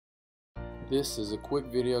This is a quick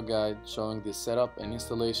video guide showing the setup and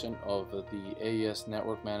installation of the AES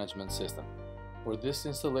network management system. For this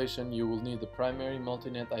installation, you will need the primary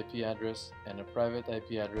multinet IP address and a private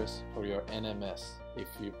IP address for your NMS. If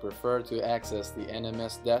you prefer to access the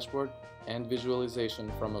NMS dashboard and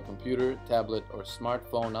visualization from a computer, tablet, or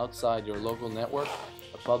smartphone outside your local network,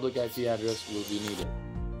 a public IP address will be needed.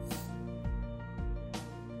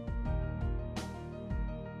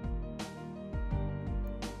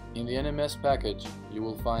 In the NMS package, you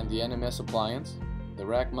will find the NMS appliance, the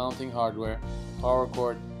rack mounting hardware, power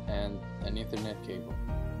cord, and an Ethernet cable.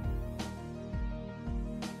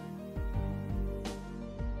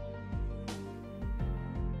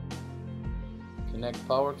 Connect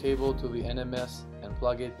power cable to the NMS and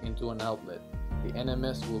plug it into an outlet. The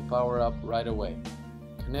NMS will power up right away.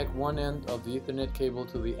 Connect one end of the Ethernet cable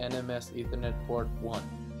to the NMS Ethernet port 1.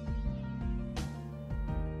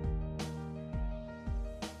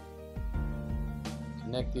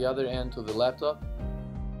 Connect the other end to the laptop.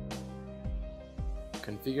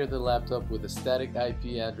 Configure the laptop with a static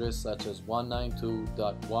IP address such as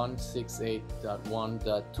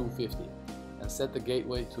 192.168.1.250 and set the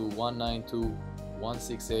gateway to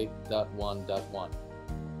 192.168.1.1.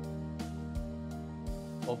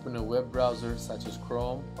 Open a web browser such as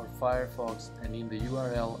Chrome or Firefox and in the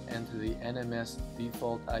URL enter the NMS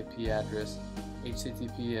default IP address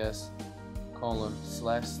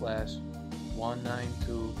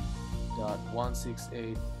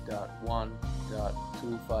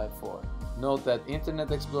https://192.168.1.254. Note that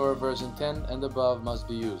Internet Explorer version 10 and above must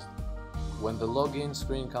be used. When the login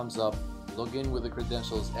screen comes up, log in with the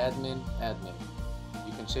credentials admin.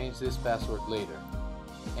 You can change this password later.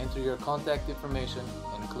 Enter your contact information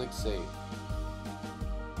and click Save.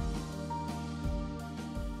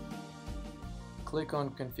 Click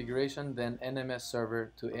on Configuration, then NMS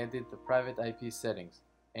Server to edit the private IP settings.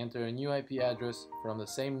 Enter a new IP address from the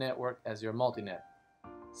same network as your multinet.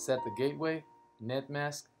 Set the gateway,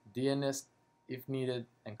 netmask, DNS if needed,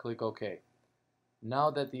 and click OK. Now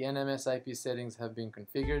that the NMS IP settings have been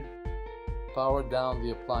configured, power down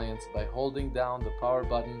the appliance by holding down the power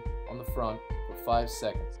button on the front for 5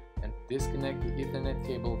 seconds and disconnect the Ethernet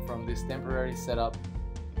cable from this temporary setup.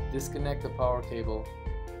 Disconnect the power cable.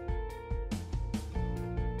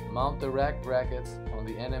 Mount the rack brackets on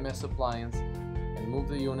the NMS appliance and move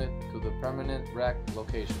the unit to the permanent rack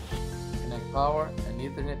location. Connect power and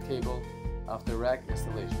Ethernet cable after rack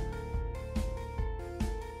installation.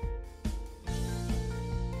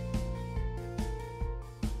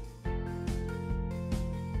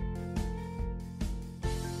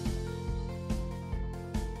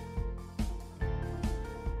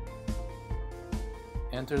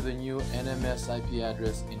 Enter the new NMS IP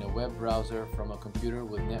address in a web browser from a computer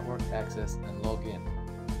with network access and log in.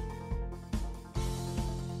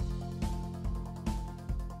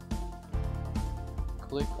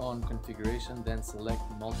 Click on Configuration, then select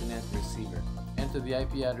Multinet Receiver. Enter the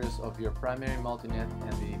IP address of your primary multinet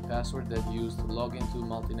and the password that you used to log into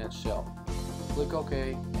Multinet Shell. Click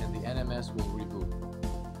OK and the NMS will reboot.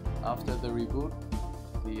 After the reboot,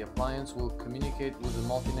 the appliance will communicate with the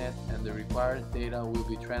multinet and the required data will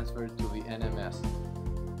be transferred to the NMS.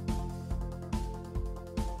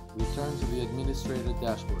 Return to the administrator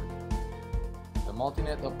dashboard. The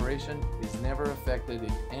multinet operation is never affected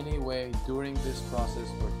in any way during this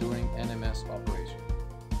process or during NMS operation.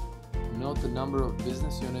 Note the number of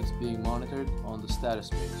business units being monitored on the status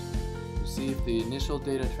page. To see if the initial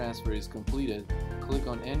data transfer is completed, click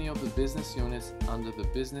on any of the business units under the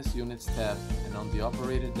Business Units tab, and on the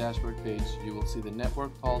operator dashboard page you will see the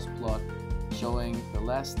network pulse plot showing the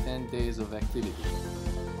last 10 days of activity.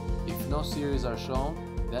 If no series are shown,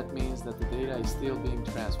 that means that the data is still being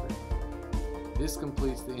transferred. This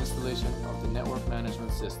completes the installation of the network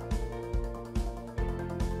management system.